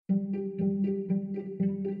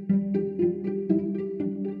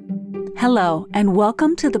Hello, and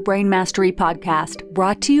welcome to the Brain Mastery Podcast,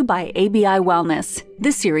 brought to you by ABI Wellness.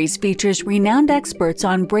 This series features renowned experts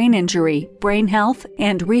on brain injury, brain health,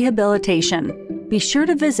 and rehabilitation. Be sure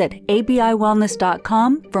to visit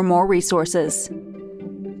abiwellness.com for more resources.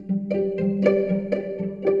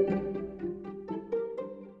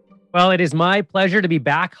 Well, it is my pleasure to be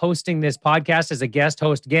back hosting this podcast as a guest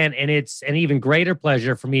host again, and it's an even greater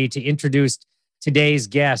pleasure for me to introduce today's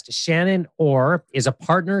guest. Shannon Orr is a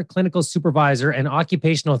partner, clinical supervisor, and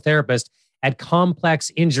occupational therapist at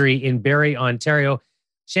Complex Injury in Barrie, Ontario.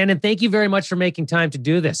 Shannon, thank you very much for making time to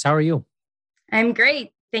do this. How are you? I'm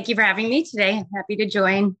great. Thank you for having me today. I'm happy to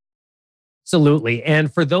join. Absolutely.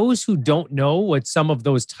 And for those who don't know what some of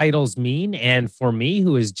those titles mean, and for me,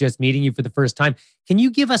 who is just meeting you for the first time, can you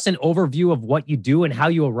give us an overview of what you do and how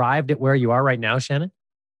you arrived at where you are right now, Shannon?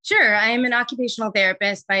 Sure. I'm an occupational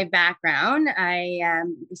therapist by background. I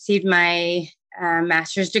received my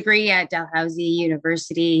master's degree at Dalhousie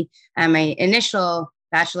University, my initial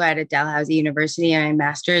bachelor at Dalhousie University, and my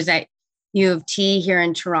master's at U of T here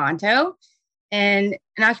in Toronto. And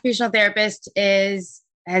an occupational therapist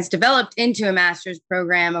has developed into a master's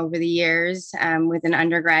program over the years with an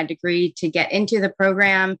undergrad degree to get into the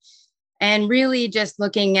program. And really just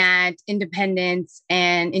looking at independence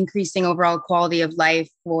and increasing overall quality of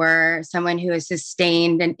life for someone who has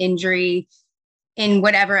sustained an injury in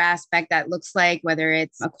whatever aspect that looks like, whether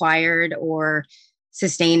it's acquired or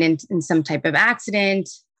sustained in some type of accident,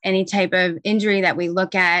 any type of injury that we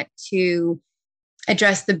look at to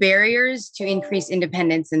address the barriers to increase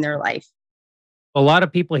independence in their life. A lot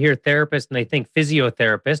of people hear therapist and they think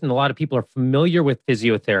physiotherapist, and a lot of people are familiar with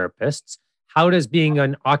physiotherapists. How does being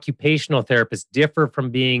an occupational therapist differ from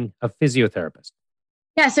being a physiotherapist?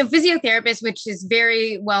 Yeah, so physiotherapist, which is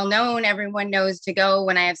very well known, everyone knows to go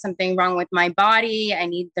when I have something wrong with my body.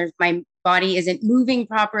 My body isn't moving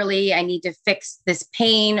properly. I need to fix this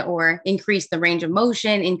pain or increase the range of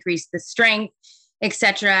motion, increase the strength,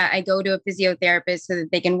 etc. I go to a physiotherapist so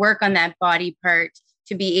that they can work on that body part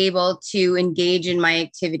to be able to engage in my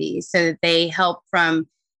activities, so that they help from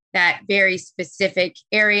that very specific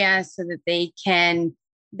area so that they can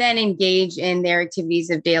then engage in their activities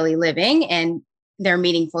of daily living and their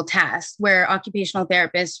meaningful tasks, where occupational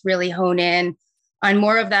therapists really hone in on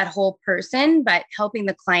more of that whole person, but helping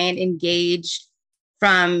the client engage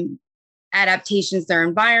from adaptations to their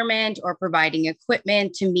environment or providing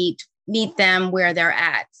equipment to meet them where they're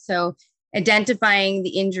at. So identifying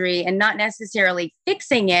the injury and not necessarily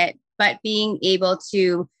fixing it, but being able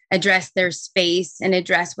to address their space and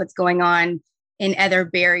address what's going on in other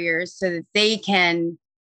barriers so that they can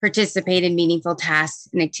participate in meaningful tasks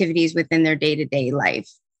and activities within their day-to-day life.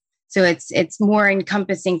 So it's more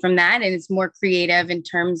encompassing from that, and it's more creative in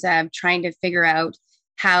terms of trying to figure out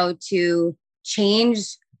how to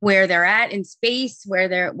change where they're at in space,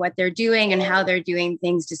 what they're doing and how they're doing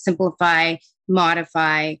things to simplify,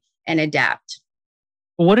 modify, and adapt.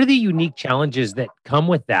 What are the unique challenges that come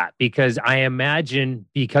with that? Because I imagine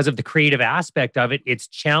because of the creative aspect of it, it's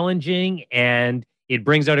challenging and it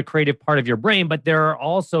brings out a creative part of your brain, but there are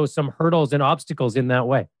also some hurdles and obstacles in that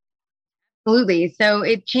way. Absolutely. So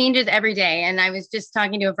it changes every day. And I was just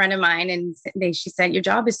talking to a friend of mine and she said, "Your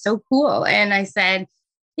job is so cool." And I said,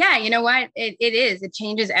 "Yeah, you know what? It is. It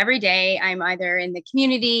changes every day. I'm either in the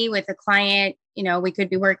community with a client, we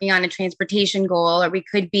could be working on a transportation goal, or we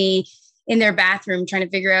could be in their bathroom trying to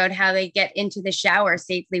figure out how they get into the shower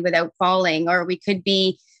safely without falling, or we could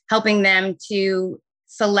be helping them to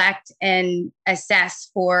select and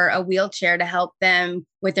assess for a wheelchair to help them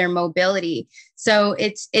with their mobility." So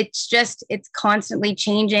it's constantly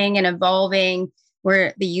changing and evolving,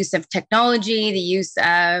 where the use of technology, the use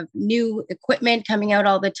of new equipment coming out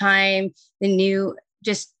all the time,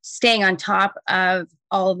 just staying on top of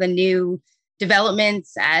all the new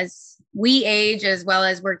developments as we age, as well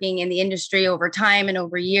as working in the industry over time and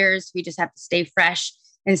over years. We just have to stay fresh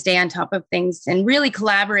and stay on top of things and really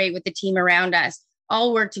collaborate with the team around us,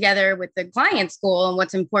 all work together with the client's goal and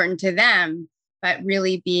what's important to them, but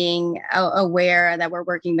really being aware that we're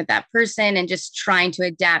working with that person and just trying to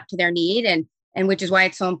adapt to their need. And which is why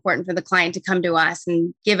it's so important for the client to come to us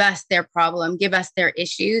and give us their problem, give us their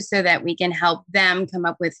issues, so that we can help them come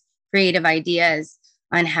up with creative ideas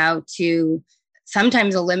on how to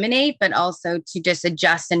sometimes eliminate, but also to just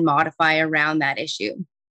adjust and modify around that issue.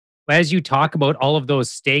 As you talk about all of those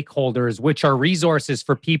stakeholders, which are resources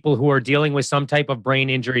for people who are dealing with some type of brain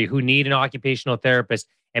injury, who need an occupational therapist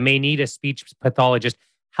and may need a speech pathologist,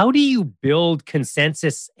 how do you build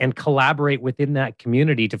consensus and collaborate within that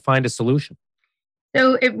community to find a solution?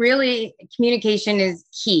 So it really, communication is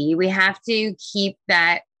key. We have to keep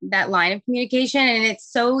that line of communication. And it's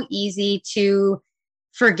so easy to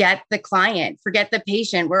forget the client, forget the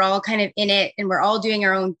patient. We're all kind of in it and we're all doing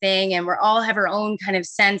our own thing and we're all have our own kind of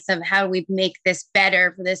sense of how we make this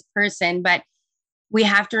better for this person. But we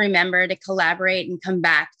have to remember to collaborate and come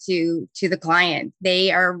back to the client.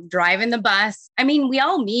 They are driving the bus. I mean, we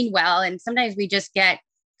all mean well, and sometimes we just get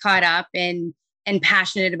caught up in and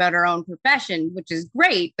passionate about our own profession, which is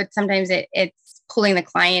great, but sometimes it's pulling the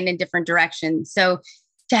client in different directions. So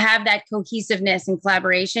to have that cohesiveness and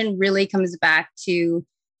collaboration really comes back to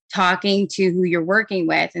talking to who you're working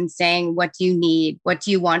with and saying, what do you need? What do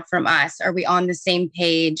you want from us? Are we on the same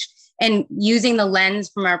page? And using the lens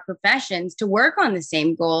from our professions to work on the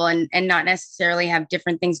same goal and not necessarily have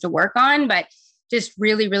different things to work on, but just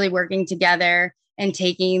really, really working together and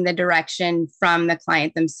taking the direction from the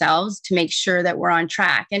client themselves to make sure that we're on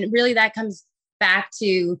track. And really that comes back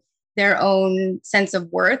to their own sense of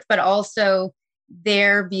worth, but also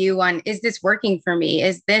their view on, is this working for me?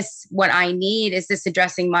 Is this what I need? Is this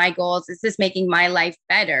addressing my goals? Is this making my life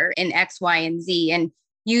better in X, Y, and Z? And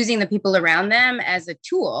using the people around them as a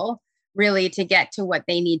tool really to get to what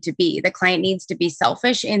they need to be. The client needs to be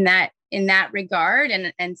selfish in that regard.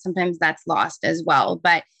 And sometimes that's lost as well.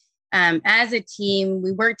 But as a team,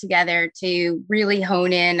 we work together to really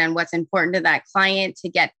hone in on what's important to that client to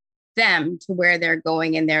get them to where they're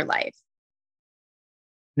going in their life.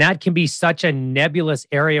 That can be such a nebulous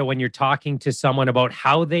area when you're talking to someone about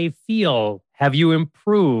how they feel. Have you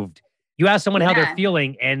improved? You ask someone how they're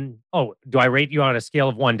feeling and, oh, do I rate you on a scale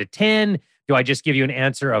of 1 to 10? Do I just give you an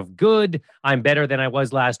answer of good? I'm better than I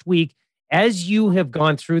was last week. As you have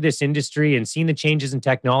gone through this industry and seen the changes in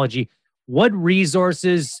technology, what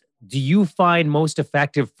resources do you find most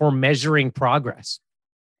effective for measuring progress?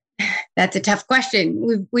 That's a tough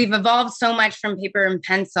question. We've evolved so much from paper and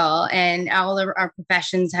pencil, and all of our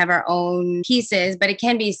professions have our own pieces, but it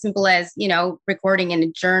can be as simple as, recording in a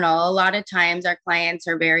journal. A lot of times our clients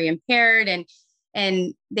are very impaired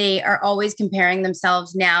and they are always comparing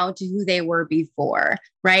themselves now to who they were before,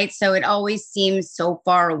 right? So it always seems so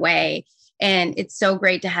far away. And it's so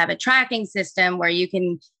great to have a tracking system where you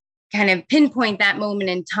can kind of pinpoint that moment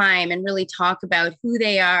in time and really talk about who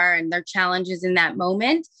they are and their challenges in that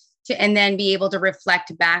moment, and then be able to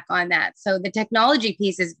reflect back on that. So the technology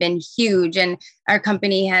piece has been huge, and our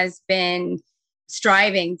company has been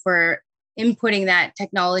striving for inputting that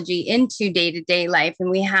technology into day-to-day life. And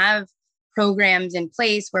we have programs in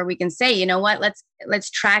place where we can say, you know what, let's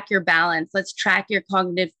track your balance. Let's track your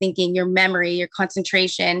cognitive thinking, your memory, your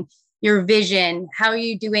concentration, your vision. How are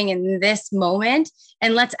you doing in this moment?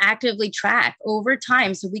 And let's actively track over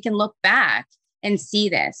time so we can look back and see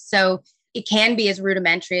this. So it can be as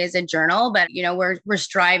rudimentary as a journal, but we're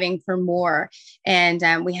striving for more. And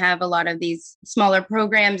we have a lot of these smaller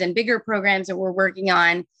programs and bigger programs that we're working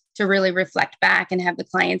on to really reflect back and have the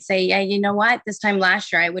client say, yeah, you know what, this time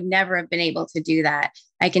last year, I would never have been able to do that.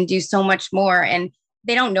 I can do so much more. And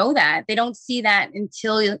they don't know that. They don't see that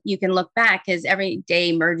until you can look back, because every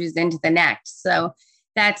day merges into the next. So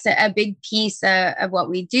that's a big piece of what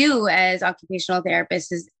we do as occupational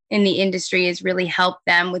therapists in the industry, is really help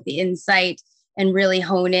them with the insight and really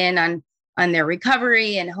hone in on their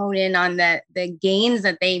recovery and hone in on the gains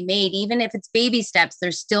that they made. Even if it's baby steps,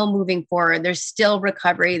 they're still moving forward. There's still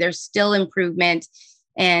recovery. There's still improvement.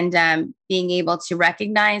 And being able to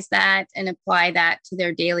recognize that and apply that to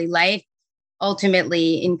their daily life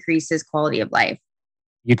ultimately increases quality of life.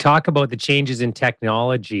 You talk about the changes in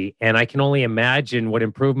technology, and I can only imagine what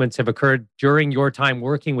improvements have occurred during your time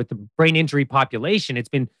working with the brain injury population. It's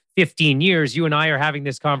been 15 years. You and I are having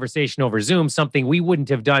this conversation over Zoom, something we wouldn't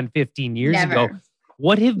have done 15 years ago.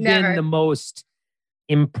 What have been the most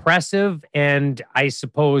impressive and, I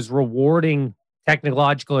suppose, rewarding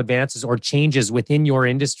technological advances or changes within your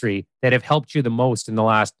industry that have helped you the most in the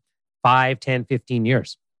last 5, 10, 15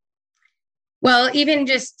 years? Well, even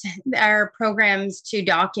just our programs to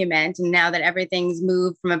document, and now that everything's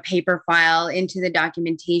moved from a paper file into the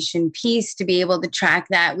documentation piece to be able to track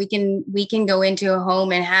that, we can go into a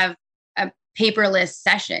home and have a paperless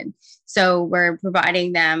session. So we're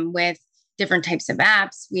providing them with different types of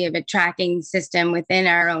apps. We have a tracking system within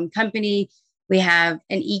our own company. We have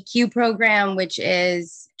an EQ program, which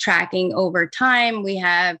is tracking over time. We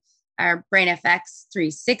have our BrainFX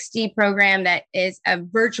 360 program that is a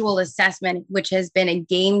virtual assessment, which has been a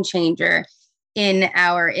game changer in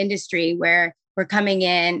our industry, where we're coming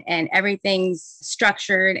in and everything's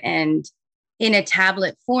structured and in a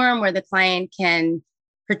tablet form where the client can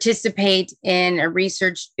participate in a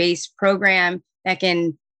research-based program that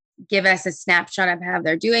can give us a snapshot of how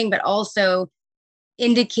they're doing, but also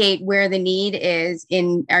indicate where the need is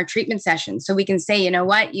in our treatment sessions. So we can say, you know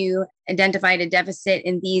what, you identified a deficit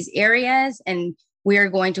in these areas, and we're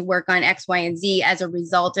going to work on X, Y, and Z as a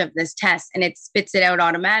result of this test. And it spits it out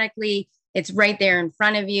automatically. It's right there in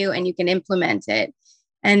front of you, and you can implement it.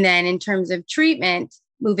 And then in terms of treatment,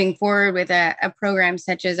 moving forward with a program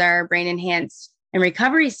such as our Brain Enhanced and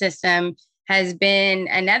Recovery System has been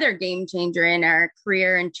another game changer in our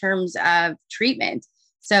career in terms of treatment.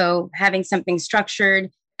 So having something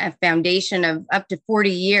structured, a foundation of up to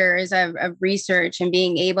 40 years of research, and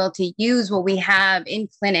being able to use what we have in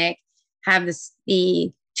clinic, have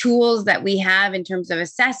the tools that we have in terms of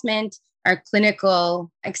assessment, our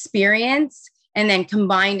clinical experience, and then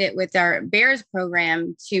combined it with our BEARS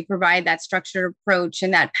program to provide that structured approach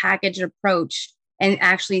and that packaged approach and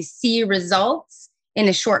actually see results in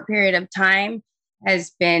a short period of time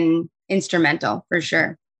has been instrumental for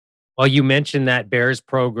sure. Well, you mentioned that BEARS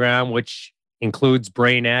program, which includes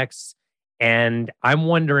BrainX, and I'm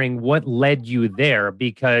wondering what led you there,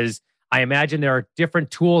 because I imagine there are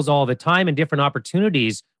different tools all the time and different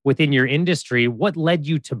opportunities within your industry. What led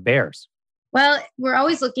you to BEARS? Well, we're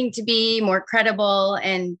always looking to be more credible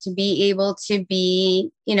and to be able to be,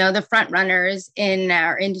 the front runners in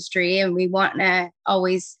our industry. And we want to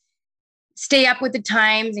always stay up with the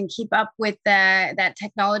times and keep up with that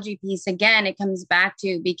technology piece. Again, it comes back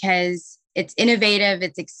to because it's innovative,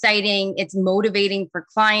 it's exciting, it's motivating for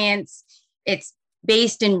clients, it's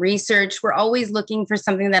based in research. We're always looking for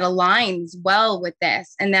something that aligns well with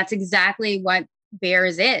this. And that's exactly what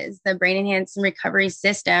BEARS is. The Brain Enhanced and Recovery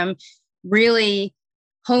System really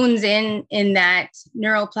hones in that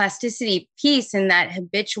neuroplasticity piece and that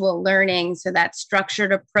habitual learning. So that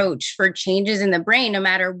structured approach for changes in the brain, no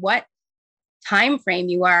matter what time frame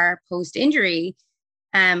you are post-injury.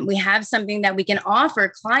 We have something that we can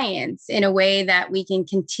offer clients in a way that we can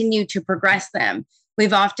continue to progress them.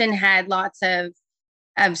 We've often had lots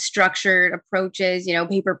of structured approaches,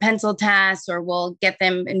 paper pencil tasks, or we'll get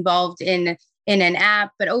them involved in an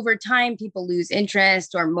app. But over time, people lose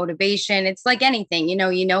interest or motivation. It's like anything, you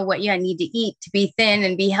know what you need to eat to be thin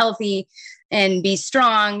and be healthy and be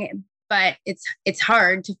strong. But it's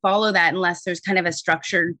hard to follow that unless there's kind of a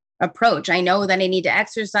structured approach. I know that I need to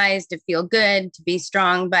exercise to feel good, to be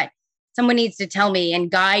strong, but someone needs to tell me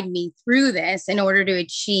and guide me through this in order to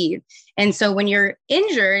achieve. And so when you're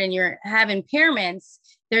injured and you have impairments,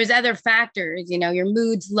 there's other factors, your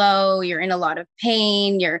mood's low, you're in a lot of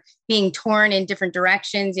pain, you're being torn in different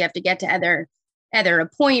directions. You have to get to other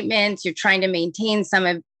appointments. You're trying to maintain some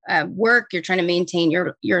of work. You're trying to maintain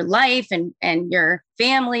your life and your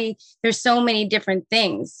family. There's so many different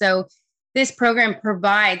things. So this program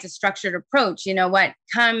provides a structured approach.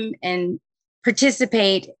 Come and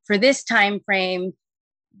participate for this time frame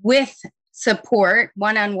with support,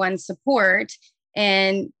 one-on-one support,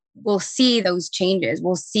 and we'll see those changes.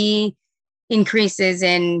 We'll see increases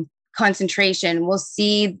in concentration. We'll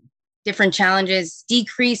see different challenges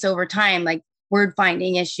decrease over time, like word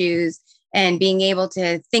finding issues and being able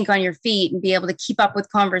to think on your feet and be able to keep up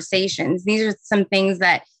with conversations. These are some things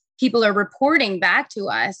that people are reporting back to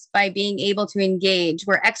us by being able to engage.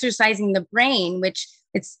 We're exercising the brain, which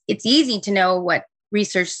it's easy to know what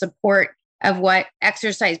research support of what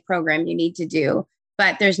exercise program you need to do,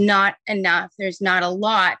 but there's not enough. There's not a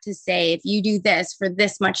lot to say, if you do this for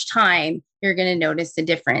this much time, you're going to notice the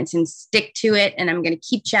difference, and stick to it. And I'm going to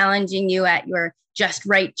keep challenging you at your just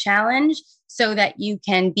right challenge so that you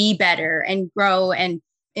can be better and grow and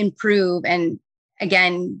improve. And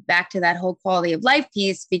again, back to that whole quality of life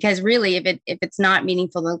piece, because really, if it's not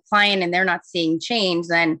meaningful to the client and they're not seeing change,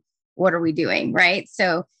 then what are we doing, right?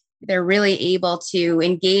 So they're really able to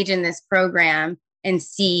engage in this program and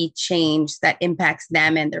see change that impacts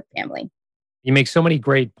them and their family. You make so many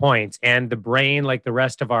great points. And the brain, like the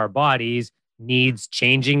rest of our bodies, needs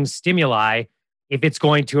changing stimuli if it's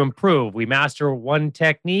going to improve. We master one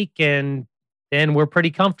technique and then we're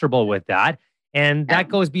pretty comfortable with that. And that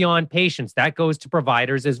goes beyond patients. That goes to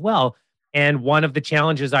providers as well. And one of the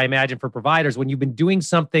challenges I imagine for providers, when you've been doing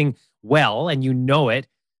something well and you know it,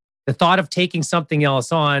 the thought of taking something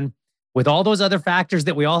else on with all those other factors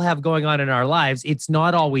that we all have going on in our lives, it's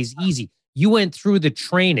not always easy. You went through the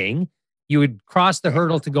training. You would cross the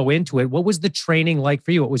hurdle to go into it. What was the training like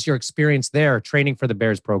for you? What was your experience there training for the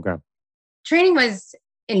BEARS program? Training was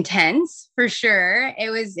intense for sure.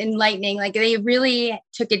 It was enlightening. Like, they really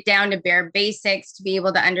took it down to bare basics to be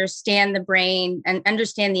able to understand the brain and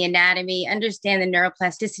understand the anatomy, understand the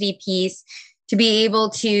neuroplasticity piece, to be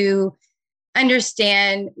able to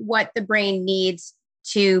understand what the brain needs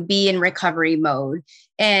to be in recovery mode.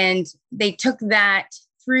 And they took that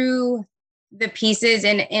through the pieces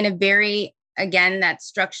in a very again, that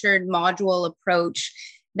structured module approach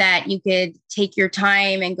that you could take your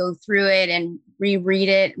time and go through it and reread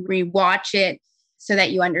it, rewatch it so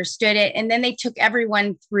that you understood it. And then they took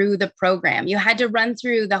everyone through the program. You had to run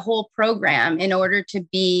through the whole program in order to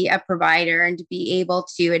be a provider and to be able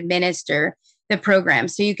to administer the program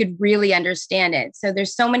so you could really understand it. So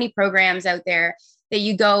there's so many programs out there that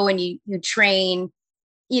you go and you train,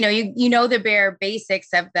 you know the bare basics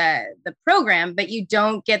of the program, but you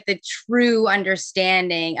don't get the true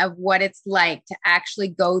understanding of what it's like to actually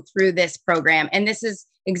go through this program. And this is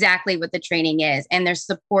exactly what the training is. And there's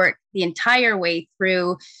support the entire way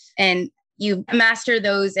through, and you master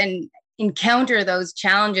those and encounter those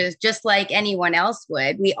challenges just like anyone else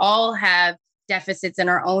would. We all have deficits in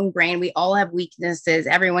our own brain. We all have weaknesses.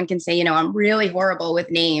 Everyone can say, I'm really horrible with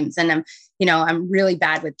names, and I'm really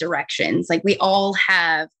bad with directions. Like, we all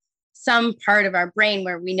have some part of our brain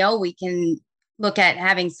where we know we can look at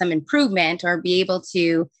having some improvement or be able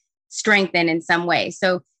to strengthen in some way.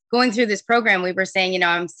 So going through this program, we were saying,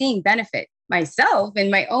 I'm seeing benefit myself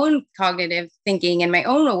in my own cognitive thinking and my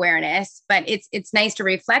own awareness, but it's nice to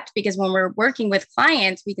reflect, because when we're working with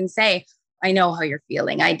clients, we can say, I know how you're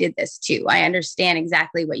feeling. I did this too. I understand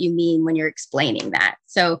exactly what you mean when you're explaining that.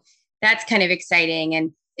 So that's kind of exciting.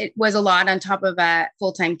 And it was a lot on top of a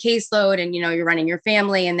full-time caseload, and, you're running your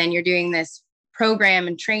family, and then you're doing this program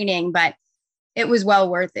and training, but it was well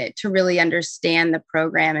worth it to really understand the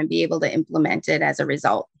program and be able to implement it as a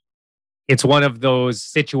result. It's one of those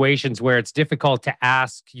situations where it's difficult to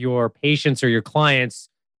ask your patients or your clients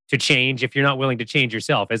to change if you're not willing to change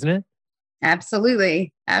yourself, isn't it?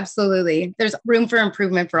 Absolutely. Absolutely. There's room for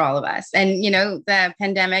improvement for all of us. And, the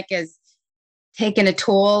pandemic has taken a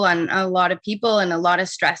toll on a lot of people and a lot of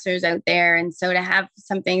stressors out there. And so to have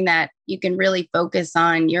something that you can really focus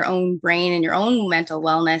on your own brain and your own mental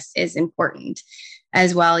wellness is important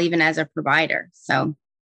as well, even as a provider. So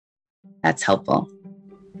that's helpful.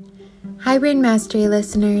 Hi, Brain Mastery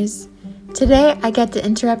listeners. Today, I get to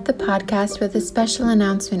interrupt the podcast with a special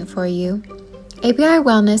announcement for you. ABI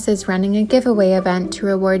Wellness is running a giveaway event to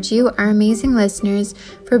reward you, our amazing listeners,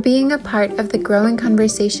 for being a part of the growing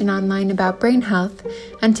conversation online about brain health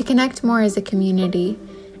and to connect more as a community.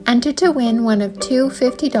 Enter to win one of two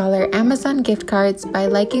 $50 Amazon gift cards by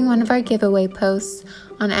liking one of our giveaway posts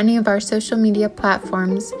on any of our social media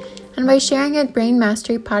platforms and by sharing a Brain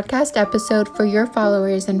Mastery podcast episode for your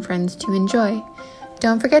followers and friends to enjoy.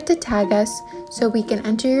 Don't forget to tag us so we can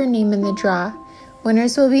enter your name in the draw.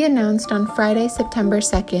 Winners will be announced on Friday, September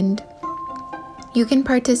 2nd. You can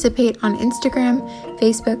participate on Instagram,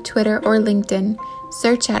 Facebook, Twitter, or LinkedIn.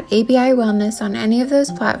 Search at ABI Wellness on any of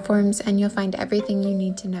those platforms and you'll find everything you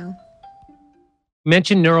need to know. You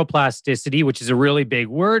mentioned neuroplasticity, which is a really big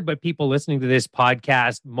word, but people listening to this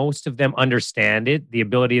podcast, most of them understand it, the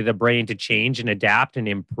ability of the brain to change and adapt and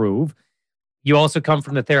improve. You also come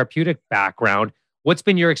from the therapeutic background. What's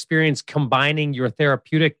been your experience combining your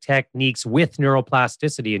therapeutic techniques with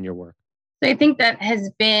neuroplasticity in your work? So I think that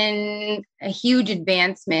has been a huge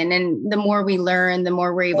advancement. And the more we learn, the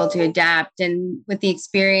more we're able to adapt. And with the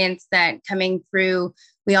experience that coming through,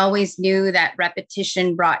 we always knew that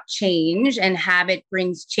repetition brought change and habit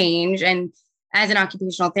brings change. And as an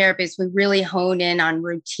occupational therapist, we really hone in on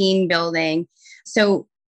routine building. So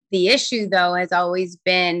the issue, though, has always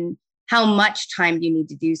been, how much time do you need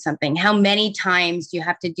to do something? How many times do you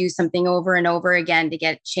have to do something over and over again to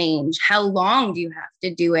get change? How long do you have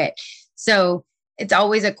to do it? So it's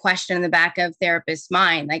always a question in the back of therapists'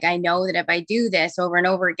 mind. Like, I know that if I do this over and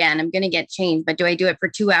over again, I'm going to get change, but do I do it for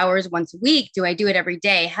 2 hours once a week? Do I do it every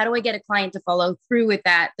day? How do I get a client to follow through with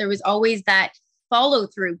that? There was always that follow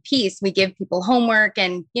through piece. We give people homework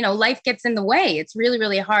and, life gets in the way. It's really,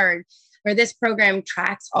 really hard. Where this program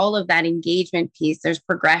tracks all of that engagement piece. There's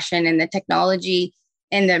progression in the technology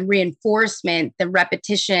and the reinforcement, the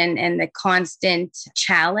repetition and the constant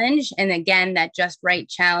challenge. And again, that just right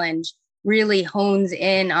challenge really hones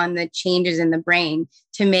in on the changes in the brain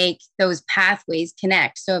to make those pathways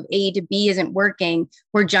connect. So if A to B isn't working,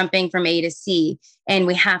 we're jumping from A to C. And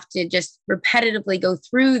we have to just repetitively go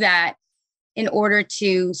through that in order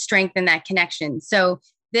to strengthen that connection. So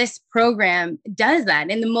this program does that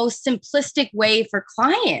in the most simplistic way for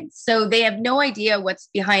clients. So they have no idea what's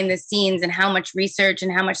behind the scenes and how much research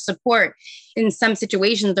and how much support. In some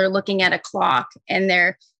situations, they're looking at a clock and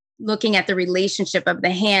they're looking at the relationship of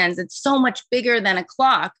the hands. It's so much bigger than a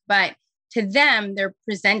clock, but to them, they're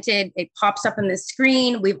presented, it pops up on the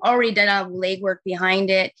screen. We've already done all the legwork behind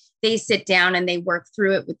it. They sit down and they work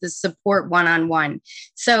through it with the support one-on-one.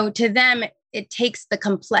 So to them, it takes the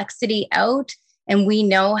complexity out And we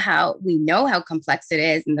know how complex it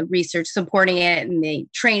is, and the research supporting it and the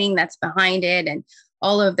training that's behind it and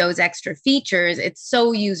all of those extra features. It's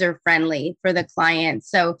so user friendly for the client.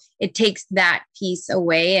 So it takes that piece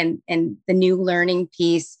away, and the new learning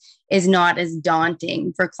piece is not as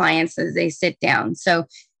daunting for clients as they sit down. So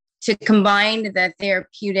to combine the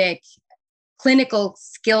therapeutic clinical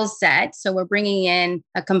skill set, so we're bringing in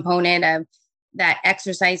a component of that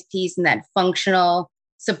exercise piece and that functional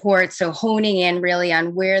support. So honing in really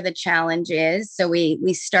on where the challenge is. So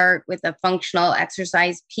we start with a functional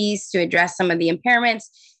exercise piece to address some of the impairments.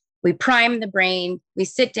 We prime the brain. We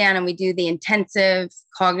sit down and we do the intensive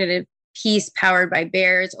cognitive piece powered by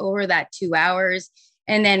Bears over that 2 hours.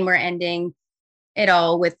 And then we're ending it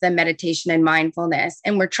all with the meditation and mindfulness.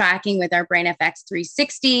 And we're tracking with our BrainFX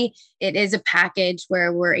 360. It is a package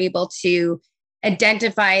where we're able to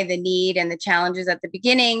identify the need and the challenges at the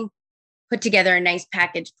beginning, put together a nice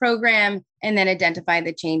package program, and then identify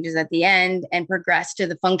the changes at the end and progress to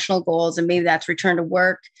the functional goals. And maybe that's return to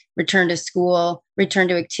work, return to school, return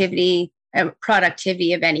to activity,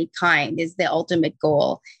 productivity of any kind is the ultimate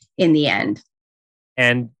goal in the end.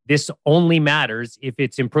 And this only matters if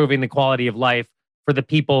it's improving the quality of life for the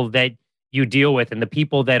people that you deal with and the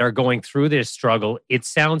people that are going through this struggle. It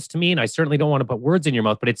sounds to me, and I certainly don't want to put words in your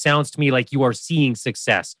mouth, but it sounds to me like you are seeing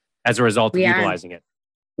success as a result of utilizing it.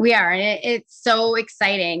 We are. And it's so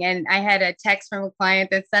exciting. And I had a text from a client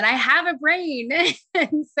that said, I have a brain.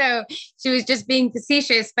 And so she was just being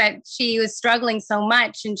facetious, but she was struggling so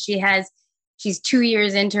much. And she's 2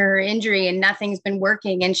 years into her injury and nothing's been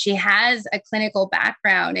working. And she has a clinical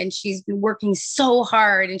background and she's been working so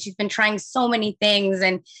hard and she's been trying so many things.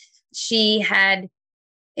 And she had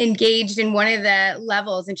engaged in one of the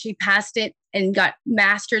levels and she passed it and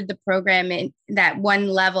mastered the program in that one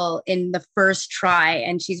level in the first try.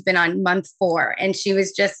 And she's been on month 4 and she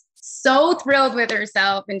was just so thrilled with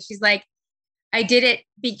herself. And she's like, I did it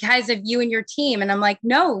because of you and your team. And I'm like,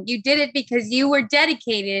 no, you did it because you were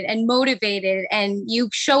dedicated and motivated and you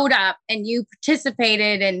showed up and you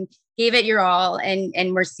participated and gave it your all.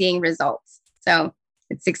 And we're seeing results. So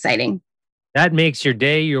it's exciting. That makes your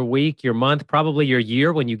day, your week, your month, probably your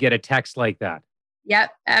year when you get a text like that.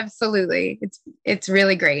 Yep, absolutely. It's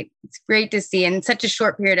really great. It's great to see in such a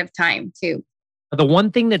short period of time too. The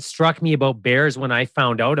one thing that struck me about Bears when I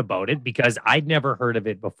found out about it, because I'd never heard of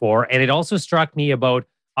it before, and it also struck me about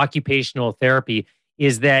occupational therapy,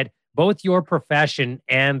 is that both your profession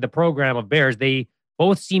and the program of Bears, they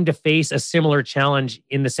both seem to face a similar challenge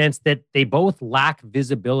in the sense that they both lack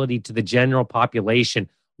visibility to the general population.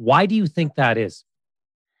 Why do you think that is?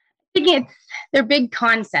 I think they're big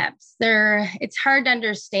concepts. It's hard to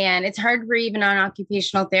understand. It's hard for even an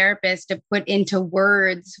occupational therapist to put into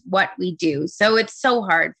words what we do. So it's so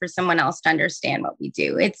hard for someone else to understand what we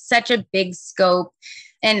do. It's such a big scope.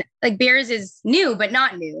 And like Bears is new, but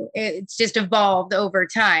not new. It's just evolved over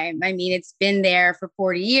time. I mean, it's been there for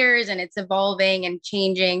 40 years and it's evolving and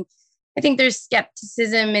changing. I think there's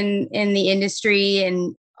skepticism in the industry,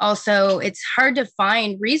 and also it's hard to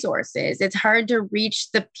find resources. It's hard to reach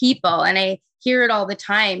the people. And I hear it all the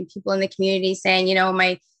time. People in the community saying, you know,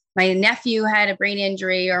 my nephew had a brain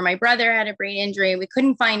injury or my brother had a brain injury and we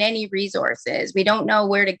couldn't find any resources. We don't know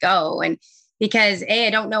where to go. And because I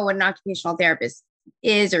don't know what an occupational therapist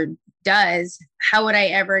is or does, how would I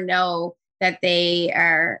ever know that they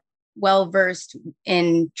are well-versed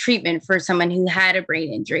in treatment for someone who had a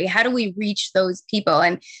brain injury? How do we reach those people?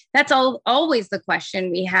 And that's always the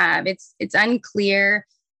question we have. It's unclear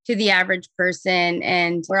to the average person,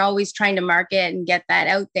 and we're always trying to market and get that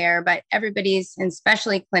out there. But everybody's, and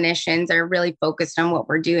especially clinicians, are really focused on what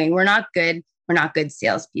we're doing. We're not good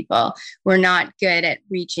salespeople. We're not good at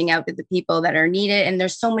reaching out to the people that are needed. And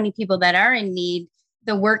there's so many people that are in need.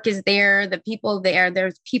 The work is there, the people there,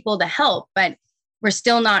 there's people to help, but we're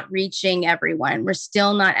still not reaching everyone. We're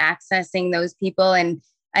still not accessing those people. And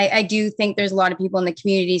I do think there's a lot of people in the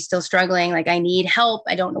community still struggling. Like, I need help.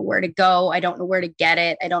 I don't know where to go. I don't know where to get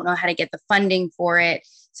it. I don't know how to get the funding for it.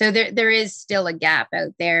 So there is still a gap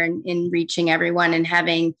out there in reaching everyone and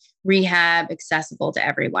having rehab accessible to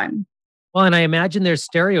everyone. Well, and I imagine there's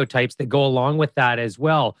stereotypes that go along with that as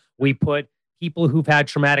well. We put people who've had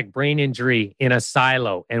traumatic brain injury in a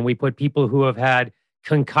silo, and we put people who have had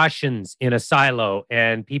concussions in a silo,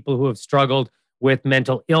 and people who have struggled with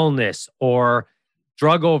mental illness or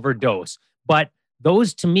drug overdose. But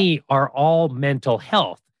those to me are all mental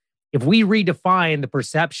health. If we redefine the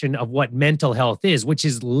perception of what mental health is, which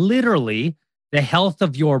is literally the health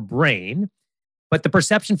of your brain, but the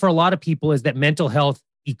perception for a lot of people is that mental health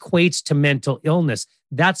equates to mental illness.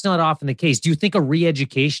 That's not often the case. Do you think a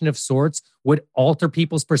re-education of sorts would alter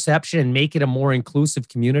people's perception and make it a more inclusive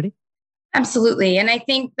community? Absolutely. And I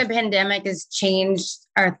think the pandemic has changed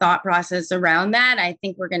our thought process around that. I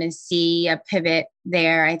think we're going to see a pivot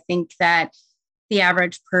there. I think that the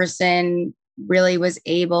average person really was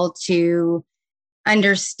able to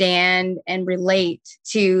understand and relate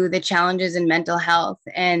to the challenges in mental health.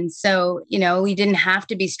 And so, we didn't have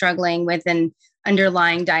to be struggling with an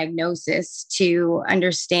underlying diagnosis to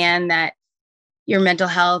understand that your mental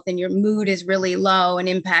health and your mood is really low and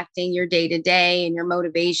impacting your day-to-day and your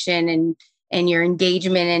motivation and your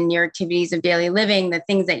engagement and your activities of daily living, the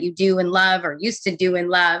things that you do and love or used to do and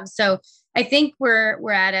love. So I think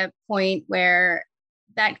we're at a point where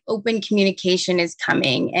that open communication is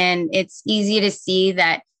coming, and it's easy to see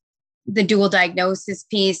that the dual diagnosis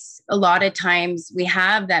piece, a lot of times we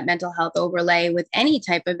have that mental health overlay with any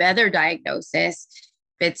type of other diagnosis.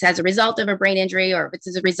 If it's as a result of a brain injury or if it's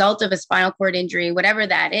as a result of a spinal cord injury, whatever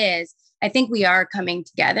that is, I think we are coming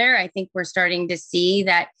together. I think we're starting to see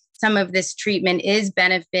that some of this treatment is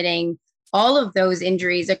benefiting all of those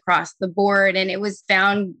injuries across the board. And it was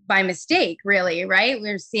found by mistake, really, right?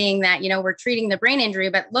 We're seeing that, we're treating the brain injury,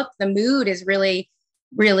 but look, the mood is really,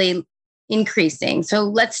 really increasing. So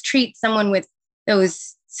let's treat someone with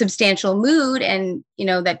those substantial mood and,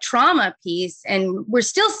 that trauma piece. And we're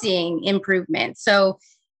still seeing improvement. So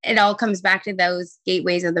it all comes back to those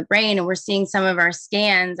gateways of the brain. And we're seeing some of our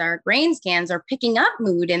scans, our brain scans are picking up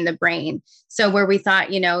mood in the brain. So where we thought,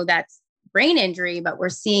 that's brain injury, but we're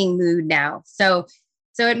seeing mood now. So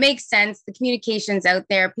it makes sense. The communication's out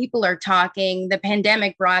there. People are talking. The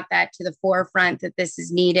pandemic brought that to the forefront that this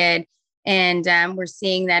is needed. And we're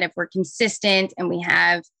seeing that if we're consistent and we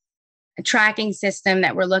have a tracking system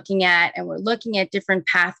that we're looking at, and we're looking at different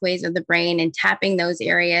pathways of the brain and tapping those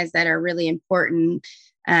areas that are really important,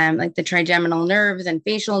 like the trigeminal nerves and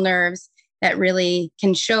facial nerves that really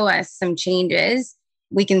can show us some changes,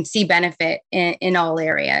 we can see benefit in all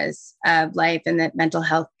areas of life. And that mental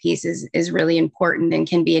health piece is really important and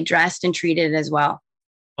can be addressed and treated as well.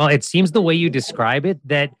 Well, it seems the way you describe it,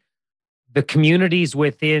 that the communities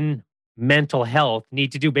within mental health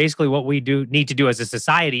need to do basically what we need to do as a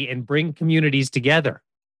society and bring communities together.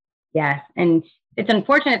 Yeah. And it's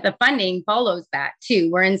unfortunate the funding follows that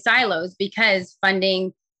too. We're in silos because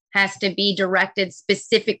funding has to be directed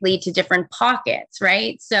specifically to different pockets,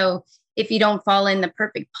 right? So if you don't fall in the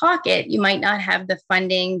perfect pocket, you might not have the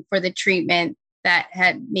funding for the treatment that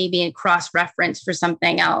had maybe a cross-reference for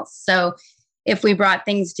something else. So if we brought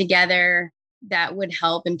things together, that would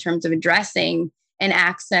help in terms of addressing and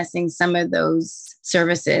accessing some of those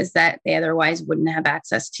services that they otherwise wouldn't have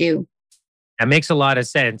access to. That makes a lot of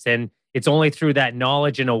sense. And it's only through that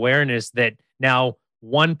knowledge and awareness that now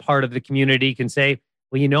one part of the community can say,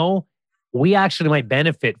 well, we actually might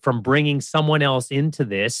benefit from bringing someone else into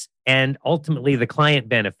this, and ultimately the client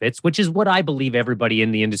benefits, which is what I believe everybody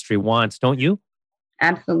in the industry wants, don't you?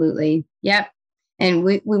 Absolutely. Yep. And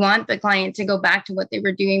we want the client to go back to what they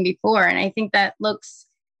were doing before. And I think that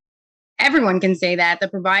everyone can say that. The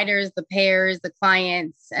providers, the payers, the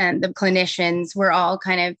clients, and the clinicians, we're all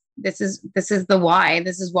kind of, this is the why.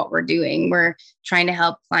 This is what we're doing. We're trying to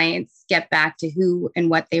help clients get back to who and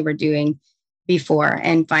what they were doing before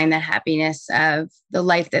and find that happiness of the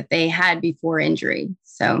life that they had before injury.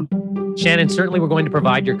 So, Shannon, certainly we're going to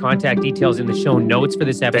provide your contact details in the show notes for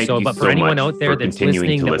this episode. But for anyone out there that's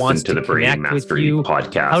listening that wants to connect with you,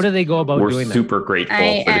 podcast, how do they go about doing that? We're super grateful for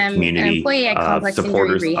the community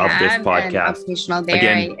supporters of this podcast.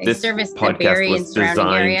 Again, this podcast was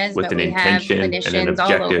designed with an intention and an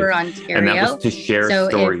objective, and that was to share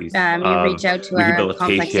stories of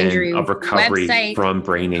rehabilitation, of recovery from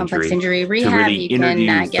brain injury, to really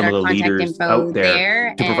interview some of the leaders out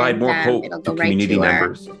there to provide more hope to community members.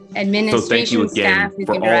 So thank you again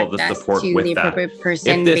for all of the support with that. If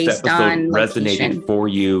this episode resonated for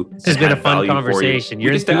you, this has been a fun conversation.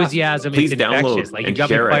 Your enthusiasm is infectious. Like, you got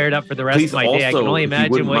me fired up for the rest of my day. I can only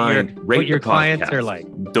imagine what your clients are like.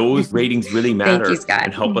 Those ratings really matter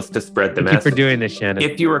and help us to spread the message. Thank you for doing this, Shannon.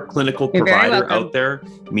 If you're a clinical provider out there,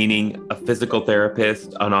 meaning a physical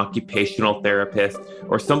therapist, an occupational therapist,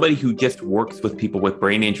 or somebody who just works with people with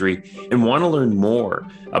brain injury and want to learn more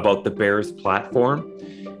about the BEARS platform,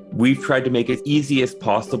 we've tried to make it as easy as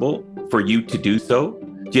possible for you to do so.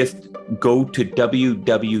 Just go to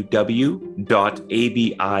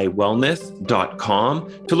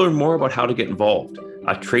www.abiwellness.com to learn more about how to get involved.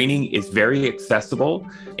 Training is very accessible,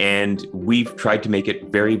 and we've tried to make it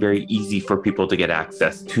very, very easy for people to get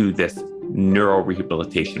access to this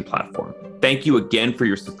neurorehabilitation platform. Thank you again for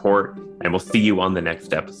your support, and we'll see you on the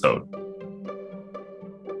next episode.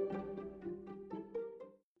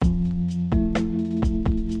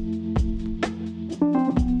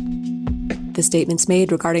 The statements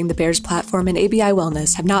made regarding the Bears platform and ABI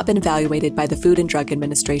Wellness have not been evaluated by the Food and Drug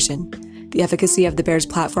Administration. The efficacy of the Bears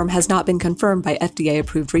platform has not been confirmed by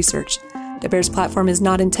FDA-approved research. The Bears platform is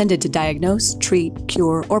not intended to diagnose, treat,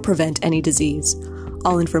 cure, or prevent any disease.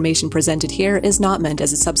 All information presented here is not meant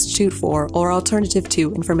as a substitute for or alternative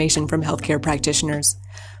to information from healthcare practitioners.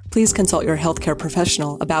 Please consult your healthcare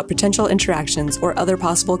professional about potential interactions or other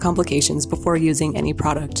possible complications before using any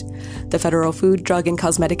product. The Federal Food, Drug, and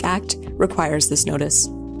Cosmetic Act requires this notice.